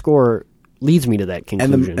shooting and the score leads me to that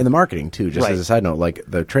conclusion. And the marketing too, just as a side note. Like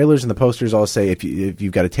the trailers and the posters all say, if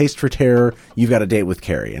you've got a taste for terror, you've got a date with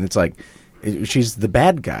Carrie. And it's like, she's the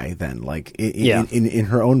bad guy then. Like in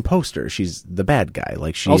her own poster, she's the bad guy.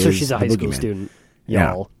 Like she's a high school student.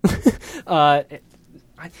 Y'all.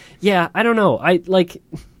 Yeah. I don't know. I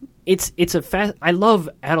love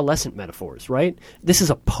adolescent metaphors, right? This is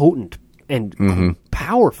a potent and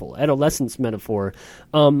powerful adolescence metaphor.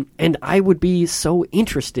 And I would be so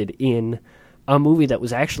interested in a movie that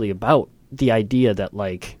was actually about the idea that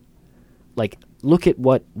like look at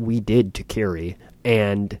what we did to Carrie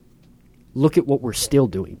and look at what we're still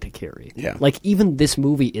doing to Carrie. Yeah. Like, even this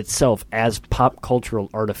movie itself as pop cultural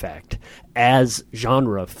artifact, as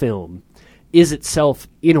genre film, is itself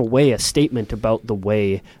in a way a statement about the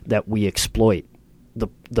way that we exploit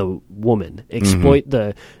the woman, exploit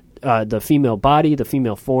the female body, the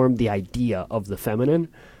female form, the idea of the feminine,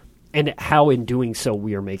 and how in doing so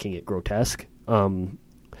we are making it grotesque.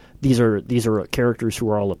 These are characters who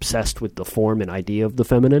are all obsessed with the form and idea of the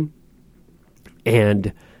feminine,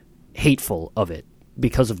 and hateful of it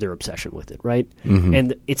because of their obsession with it, right? Mm-hmm.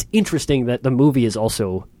 And it's interesting that the movie is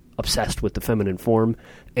also obsessed with the feminine form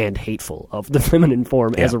and hateful of the feminine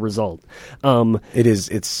form as a result.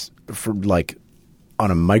 It's for like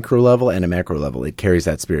on a micro level and a macro level. It carries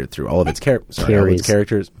that spirit through all of its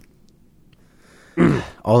characters.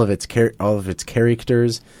 all of its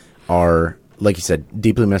characters are, like you said,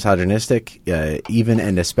 deeply misogynistic, even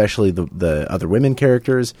and especially the other women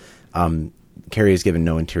characters. Carrie is given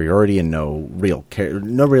no interiority and no real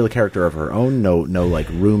character of her own. No like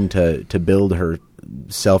room to build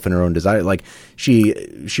herself and her own desire. Like she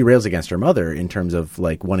rails against her mother in terms of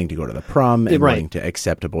like wanting to go to the prom and wanting to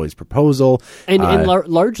accept a boy's proposal. And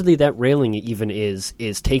largely that railing even is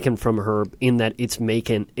taken from her in that it's made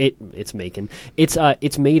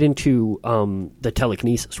into the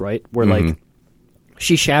telekinesis, right? Where like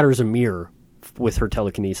she shatters a mirror with her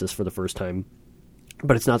telekinesis for the first time.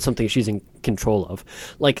 But it's not something she's in control of.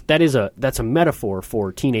 Like that's a metaphor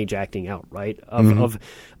for teenage acting out, right? Of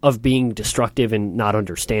being destructive and not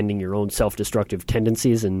understanding your own self-destructive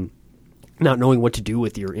tendencies and not knowing what to do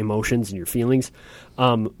with your emotions and your feelings.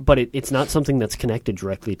 But it's not something that's connected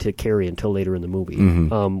directly to Carrie until later in the movie,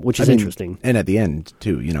 which is interesting. And at the end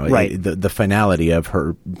too, the finality of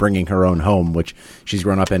her bringing her own home, which she's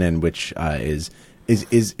grown up in, which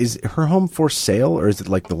is her home for sale, or is it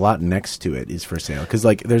like the lot next to it is for sale? Because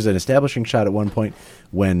like there's an establishing shot at one point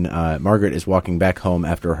when Margaret is walking back home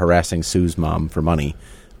after harassing Sue's mom for money,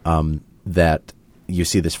 that you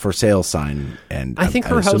see this for sale sign, and I think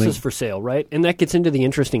her house is for sale, right? And that gets into the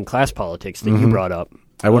interesting class politics that you brought up.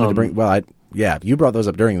 I wanted to bring you brought those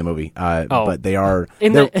up during the movie, but they are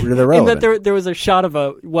they're relevant. In that there was a shot of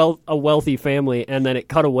a wealthy family, and then it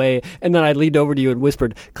cut away, and then I leaned over to you and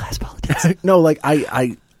whispered, "Class politics." No, like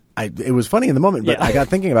I it was funny in the moment, but I got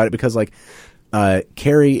thinking about it because like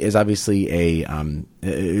Carrie is obviously a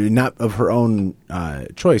not of her own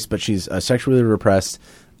choice, but she's a sexually repressed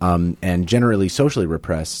and generally socially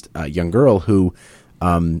repressed young girl who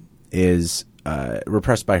is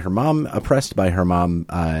oppressed by her mom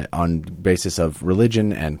on basis of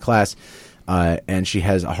religion and class, and she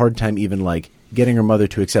has a hard time even like getting her mother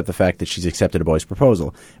to accept the fact that she's accepted a boy's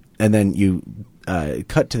proposal. And then you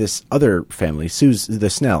cut to this other family, the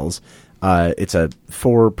Snells. It's a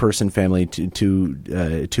 4-person family,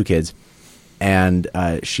 two kids, and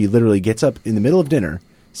she literally gets up in the middle of dinner,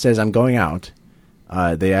 says, "I'm going out."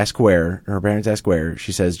 They ask where. Her parents ask where.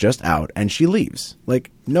 She says, "Just out," and she leaves.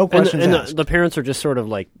 Like no questions asked. And the parents are just sort of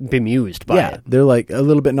like bemused by it. They're like a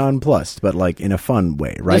little bit nonplussed, but like in a fun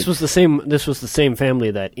way, right? This was the same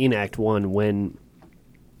family that in Act 1 when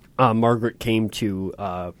Margaret came to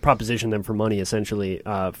proposition them for money, essentially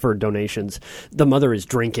for donations. The mother is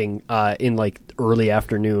drinking in like early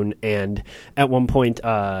afternoon, and at one point,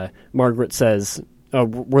 Margaret says,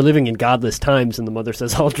 "We're living in godless times," and the mother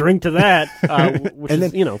says, "I'll drink to that," which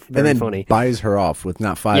is very and then funny. Buys her off with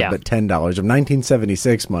not $5 but $10 of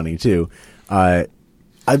 1976 money too.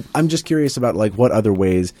 I'm just curious about like what other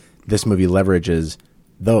ways this movie leverages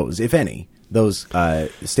those, if any, those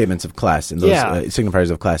statements of class and those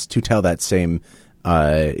signifiers of class to tell that same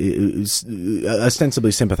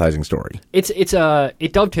ostensibly sympathizing story.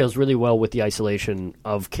 It dovetails really well with the isolation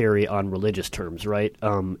of Carrie on religious terms, right?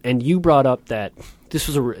 And you brought up that this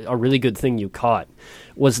was a really good thing you caught,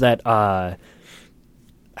 was that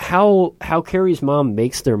how Carrie's mom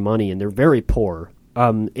makes their money, and they're very poor.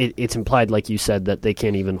 It's implied, like you said, that they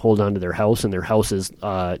can't even hold on to their house, and their house is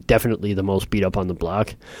definitely the most beat up on the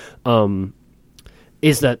block.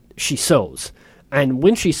 Is that she sews. And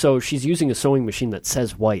when she sews, she's using a sewing machine that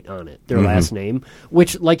says White on it, their last name,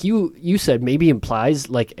 which, like you said, maybe implies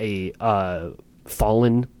like a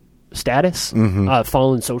fallen status,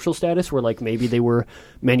 fallen social status, where like maybe they were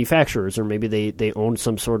manufacturers, or maybe they owned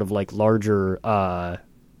some sort of like larger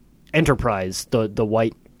enterprise, the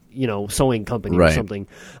White sewing company or something.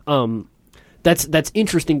 That's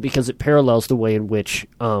interesting because it parallels the way in which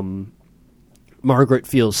Margaret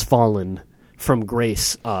feels fallen from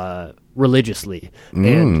grace religiously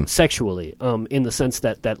and sexually, in the sense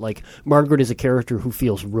that like Margaret is a character who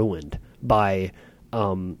feels ruined by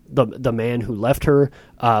the man who left her,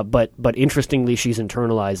 but interestingly she's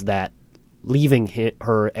internalized that, leaving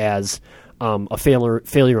her as a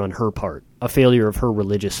failure on her part, a failure of her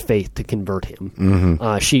religious faith to convert him.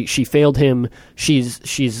 She failed him.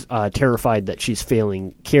 She's terrified that she's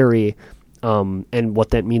failing Carrie, and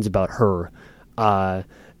what that means about her.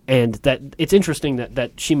 And that it's interesting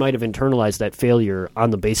that she might have internalized that failure on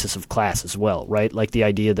the basis of class as well, right? Like the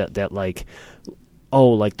idea that like, oh,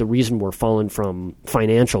 like the reason we're fallen from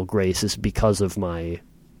financial grace is because of my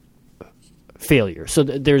failure. So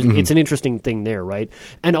there's it's an interesting thing there, right?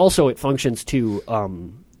 And also it functions to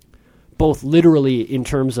both literally in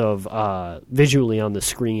terms of visually on the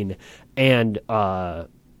screen and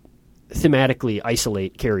thematically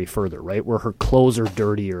isolate Carrie further, right? Where her clothes are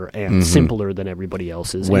dirtier and simpler than everybody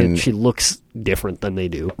else's, and she looks different than they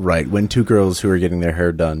do. Right. When two girls who are getting their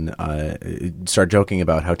hair done start joking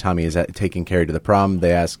about how Tommy is taking Carrie to the prom,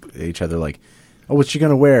 they ask each other, like, oh, what's she going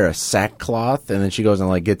to wear, a sackcloth? And then she goes and,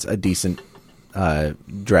 like, gets a decent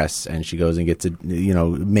dress, and she goes and gets,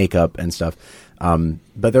 makeup and stuff.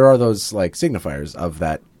 But there are those, like, signifiers of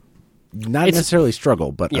that. Not necessarily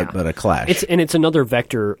struggle, but a clash. It's another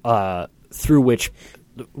vector through which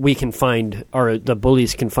we can find, or the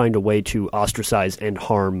bullies can find a way to ostracize and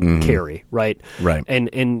harm Carrie, right? Right.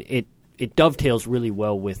 And it dovetails really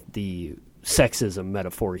well with the sexism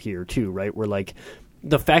metaphor here too, right? Where like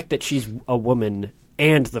the fact that she's a woman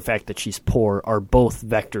and the fact that she's poor are both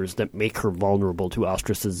vectors that make her vulnerable to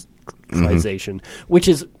ostracization, which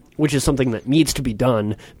is something that needs to be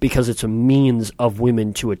done because it's a means of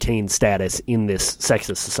women to attain status in this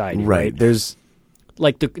sexist society. Right. There's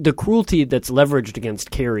like the cruelty that's leveraged against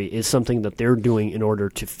Carrie is something that they're doing in order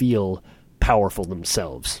to feel powerful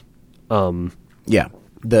themselves. The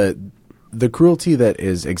cruelty that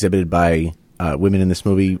is exhibited by women in this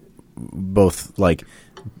movie, both like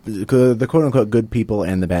the quote unquote good people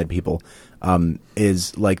and the bad people,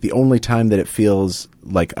 is like the only time that it feels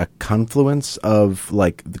like a confluence of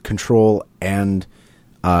like the control and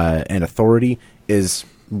authority is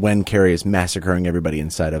when Carrie is massacring everybody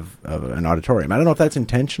inside of an auditorium. I don't know if that's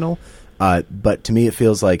intentional, but to me it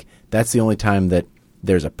feels like that's the only time that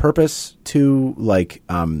there's a purpose to like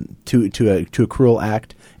to a cruel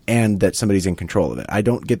act, and that somebody's in control of it. I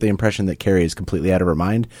don't get the impression that Carrie is completely out of her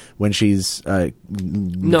mind when she's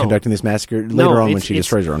conducting this massacre. Later on, when she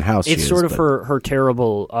destroys her own house, it's sort of her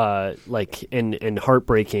terrible, and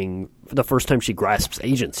heartbreaking. The first time she grasps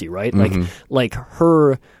agency, right? Like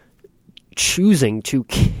her choosing to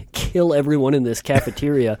kill everyone in this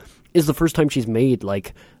cafeteria is the first time she's made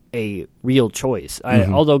like a real choice.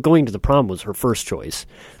 Although going to the prom was her first choice.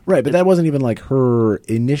 Right, but that wasn't even like her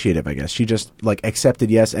initiative, I guess. She just like accepted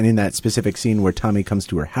yes, and in that specific scene where Tommy comes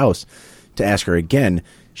to her house to ask her again,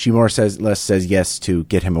 she more says yes to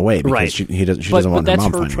get him away because she doesn't want her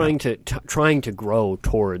mom finding out. But that's her trying to grow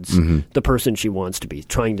towards the person she wants to be,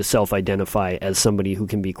 trying to self-identify as somebody who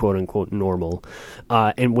can be quote-unquote normal.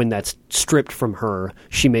 And when that's stripped from her,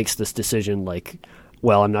 she makes this decision like,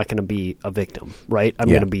 well, I'm not going to be a victim, right? I'm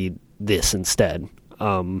going to be this instead.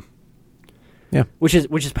 Which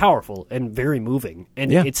is powerful and very moving,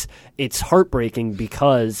 and it's heartbreaking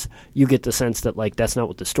because you get the sense that like that's not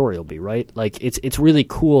what the story will be, right? Like it's really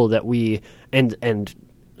cool that we and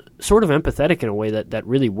sort of empathetic in a way that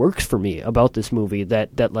really works for me about this movie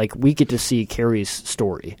that like we get to see Carrie's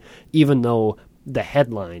story, even though the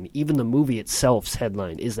headline, even the movie itself's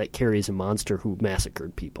headline, is that Carrie's a monster who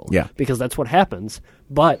massacred people. Yeah. Because that's what happens.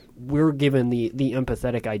 But we're given the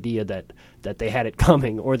empathetic idea that they had it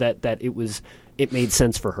coming, or that it made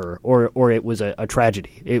sense for her, or it was a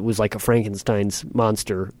tragedy. It was like a Frankenstein's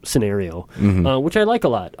monster scenario, which I like a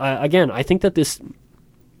lot. Again, I think that this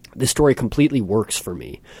story completely works for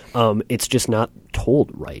me. It's just not told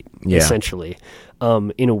right, essentially,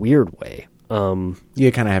 in a weird way.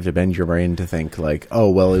 You kind of have to bend your brain to think like, oh,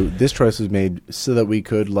 well, this choice was made so that we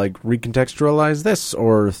could like recontextualize this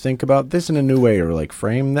or think about this in a new way or like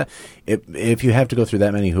frame that. If you have to go through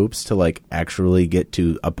that many hoops to like actually get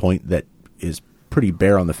to a point that is pretty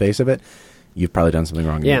bare on the face of it, you've probably done something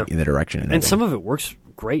wrong in the direction. And some of it works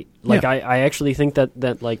great. Like I actually think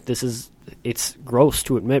that like it's gross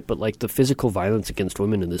to admit, but like the physical violence against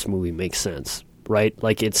women in this movie makes sense. Right,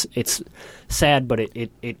 like it's sad, but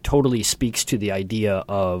it totally speaks to the idea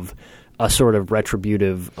of a sort of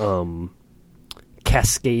retributive,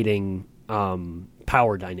 cascading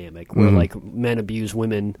power dynamic where like men abuse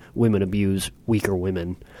women, women abuse weaker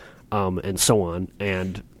women, and so on.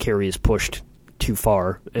 And Carrie is pushed too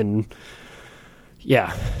far, and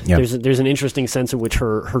there's an interesting sense in which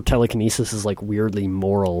her telekinesis is like weirdly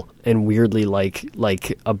moral and weirdly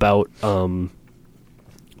like about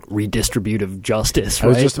redistributive justice, right? I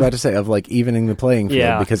was just about to say, of like evening the playing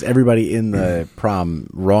field, because everybody in the prom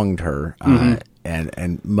wronged her,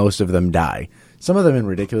 and most of them die. Some of them in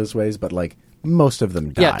ridiculous ways, but like most of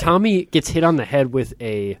them die. Yeah, Tommy gets hit on the head with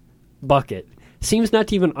a bucket. Seems not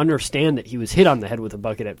to even understand that he was hit on the head with a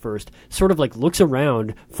bucket at first. Sort of like looks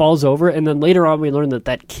around, falls over, and then later on we learn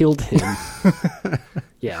that killed him.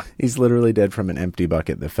 Yeah. He's literally dead from an empty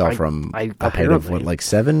bucket that fell from a height of, what, like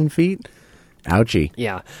 7 feet? Ouchie.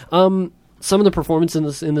 Yeah. some of the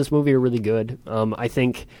performances in this movie are really good. I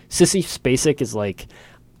think Sissy Spacek is like,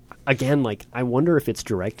 again, like, I wonder if it's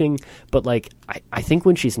directing, but like, I think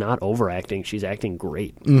when she's not overacting, she's acting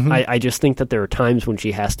great. Mm-hmm. I just think that there are times when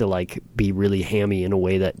she has to like be really hammy in a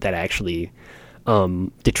way that actually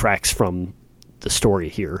detracts from the story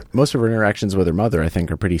here. Most of her interactions with her mother, I think,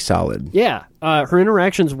 are pretty solid. Yeah. Her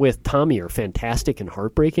interactions with Tommy are fantastic and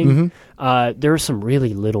heartbreaking. Mm-hmm. There are some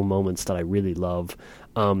really little moments that I really love.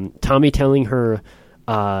 Tommy telling her,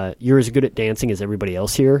 you're as good at dancing as everybody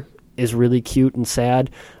else here, is really cute and sad.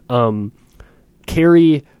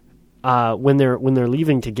 Carrie, when they're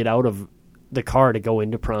leaving to get out of the car to go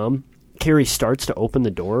into prom, Carrie starts to open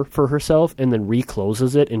the door for herself and then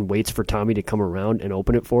recloses it and waits for Tommy to come around and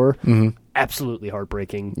open it for her. Mm-hmm. Absolutely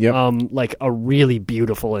heartbreaking. Yep. Like a really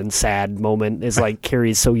beautiful and sad moment is like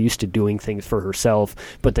Carrie's so used to doing things for herself,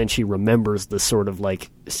 but then she remembers the sort of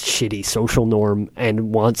like shitty social norm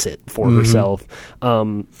and wants it for herself.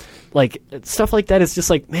 Like stuff like that is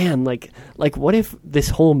just like, man, like what if this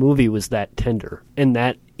whole movie was that tender and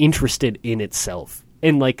that interested in itself?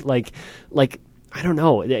 And like I don't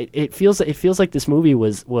know. It feels like this movie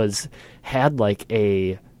had like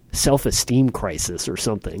a self-esteem crisis or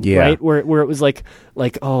something, right? Where it was like,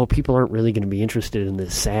 oh, people aren't really going to be interested in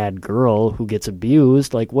this sad girl who gets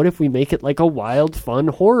abused. Like, what if we make it like a wild, fun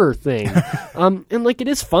horror thing? And like it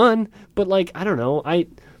is fun, but like I don't know.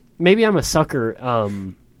 Maybe I'm a sucker,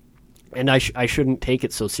 and I shouldn't take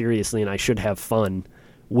it so seriously, and I should have fun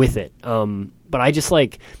with it. But I just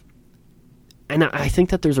like. And I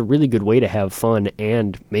think that there's a really good way to have fun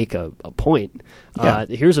and make a point. Yeah.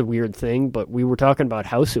 Here's a weird thing, but we were talking about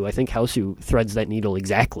Hausu. I think Hausu threads that needle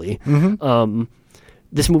exactly. Mm-hmm.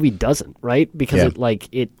 This movie doesn't, right? Because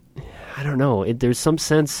I don't know. There's some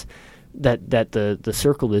sense that the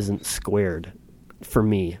circle isn't squared for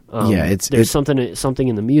me. There's something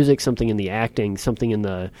in the music, something in the acting, something in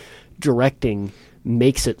the directing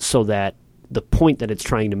makes it so that the point that it's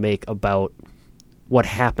trying to make about what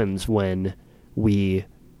happens when we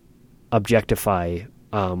objectify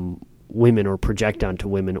women or project onto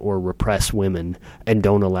women or repress women and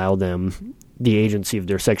don't allow them the agency of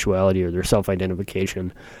their sexuality or their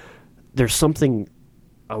self-identification. There's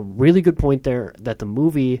a really good point there that the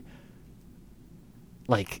movie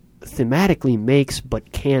like thematically makes but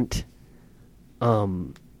can't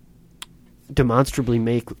demonstrably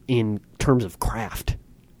make in terms of craft.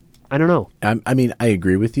 I don't know. I mean, I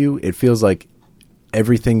agree with you. It feels like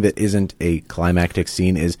everything that isn't a climactic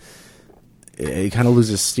scene it kind of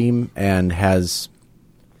loses steam and has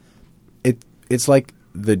it's like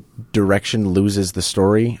the direction loses the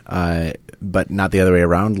story, but not the other way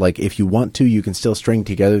around. Like if you want to, you can still string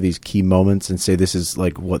together these key moments and say this is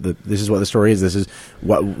like what the story is. This is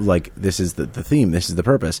the theme. This is the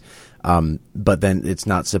purpose. But then it's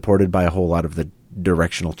not supported by a whole lot of the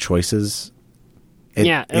directional choices.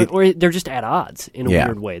 Or they're just at odds in a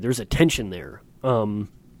weird way. There's a tension there. It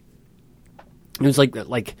was like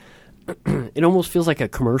it almost feels like a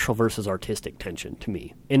commercial versus artistic tension to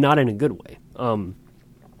me, and not in a good way.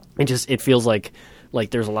 It feels like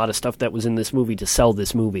there's a lot of stuff that was in this movie to sell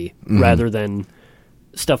this movie rather than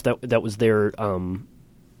stuff that was there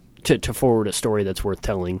to forward a story that's worth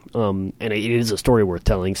telling. And it is a story worth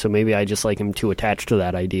telling, so maybe I just like him too attached to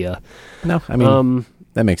that idea. No, I mean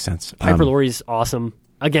that makes sense. Piper Laurie's awesome.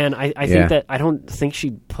 Again, I think that I don't think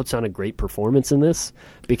she puts on a great performance in this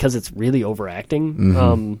because it's really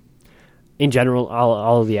overacting. In general,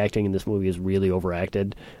 all of the acting in this movie is really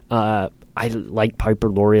overacted. I like Piper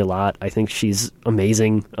Laurie a lot. I think she's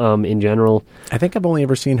amazing in general. I think I've only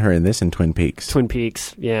ever seen her in this in Twin Peaks. Twin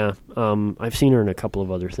Peaks, yeah. I've seen her in a couple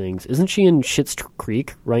of other things. Isn't she in Schitt's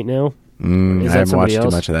Creek right now? I haven't watched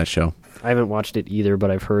too much of that show. I haven't watched it either,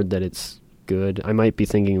 but I've heard that it's good. I might be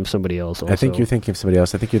thinking of somebody else also. I think you're thinking of somebody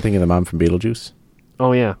else. I think you're thinking of the mom from Beetlejuice.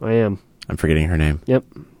 Oh, yeah, I am. I'm forgetting her name. Yep.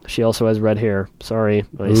 She also has red hair. Sorry,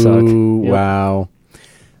 I suck. Yep. Wow.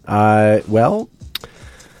 Well,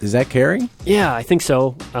 is that Carrie? Yeah, I think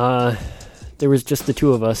so. There was just the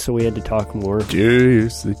two of us, so we had to talk more.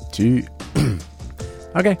 Just the two.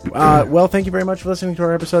 Okay. Well, thank you very much for listening to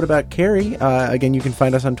our episode about Carrie. Again, you can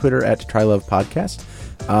find us on Twitter at TryLovePodcast.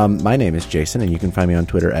 My name is Jason, and you can find me on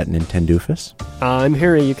Twitter at Nintendoofus. I'm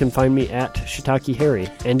Harry. You can find me at Shiitake Harry.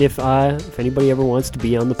 And if anybody ever wants to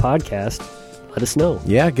be on the podcast, let us know.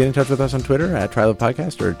 Yeah, get in touch with us on Twitter at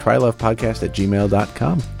TryLovePodcast or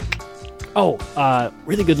TryLovePodcast@gmail.com. Oh,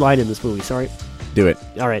 really good line in this movie. Sorry. Do it.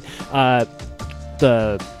 All right.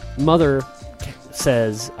 The mother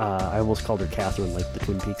says, I almost called her Catherine, like the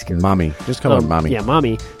Twin Peaks character. Mommy. Just call her Mommy. Yeah,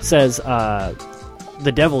 Mommy says,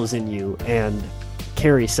 the devil is in you, and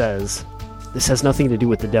Carrie says, this has nothing to do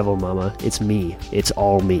with the devil, mama. It's me. It's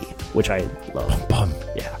all me, which I love. Bum.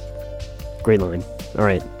 Yeah. Great line. All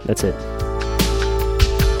right, that's it.